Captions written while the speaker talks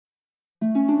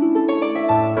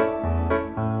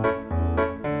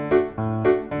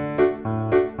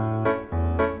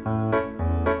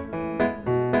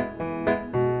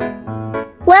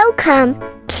Welcome,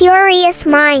 curious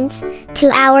minds, to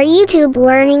our YouTube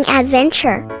learning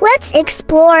adventure. Let's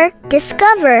explore,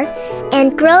 discover,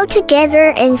 and grow together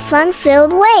in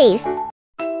fun-filled ways.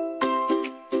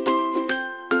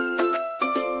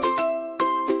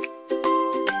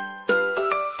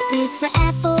 Is for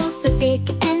apples, so big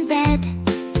and red.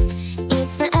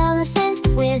 Is for elephant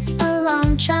with a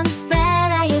long trunk spread.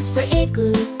 I is for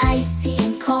igloo, icy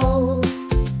and cold.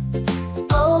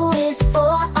 O is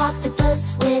for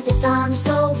octopus with its arms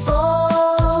so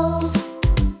bold.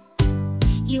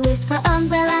 U is for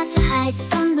umbrella to hide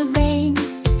from the rain.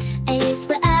 A is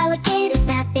for alligator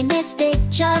snapping its big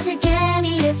jaws again.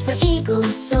 E is for eagle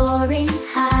soaring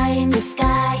high in the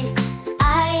sky.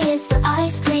 I is for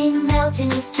ice cream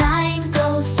melting as time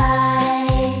goes by.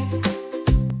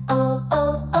 Oh,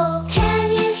 oh, oh,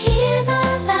 can you hear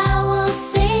the vowels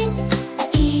sing? A,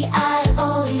 E, I,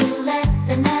 O, U, let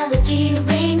the melody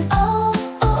ring. Oh,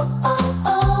 oh, oh,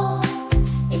 oh,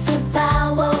 it's a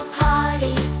vowel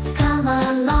party, come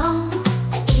along.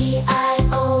 A, E, I,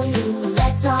 O, U,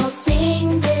 let's all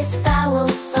sing this vowel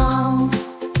song.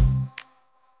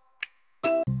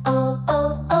 Oh,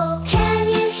 oh, oh, can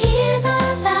you hear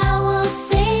the vowels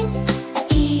sing? A,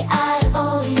 E, I,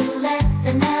 O, U, let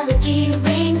the melody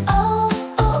ring. Oh,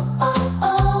 oh, oh,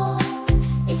 oh,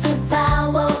 it's a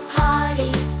vowel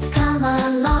party, come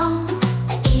along.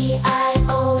 A, E, I,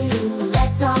 O, U,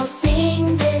 let's all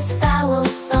sing this vowel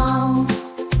song.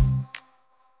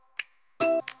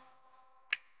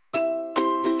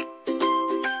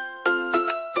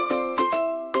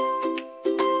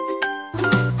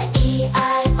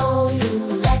 A-E-I-O-U,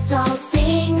 let's all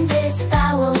sing this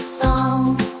vowel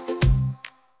song.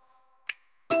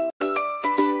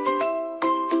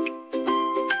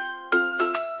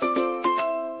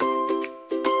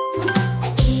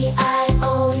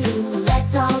 A-E-I-O-U,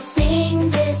 let's all sing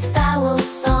this vowel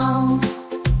song.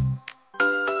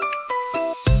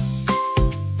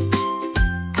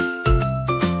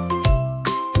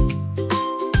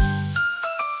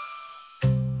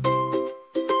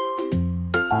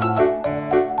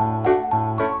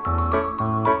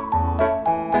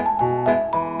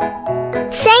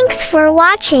 Thanks for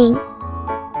watching.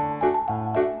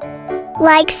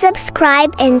 Like,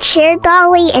 subscribe, and share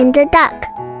Dolly and the Duck.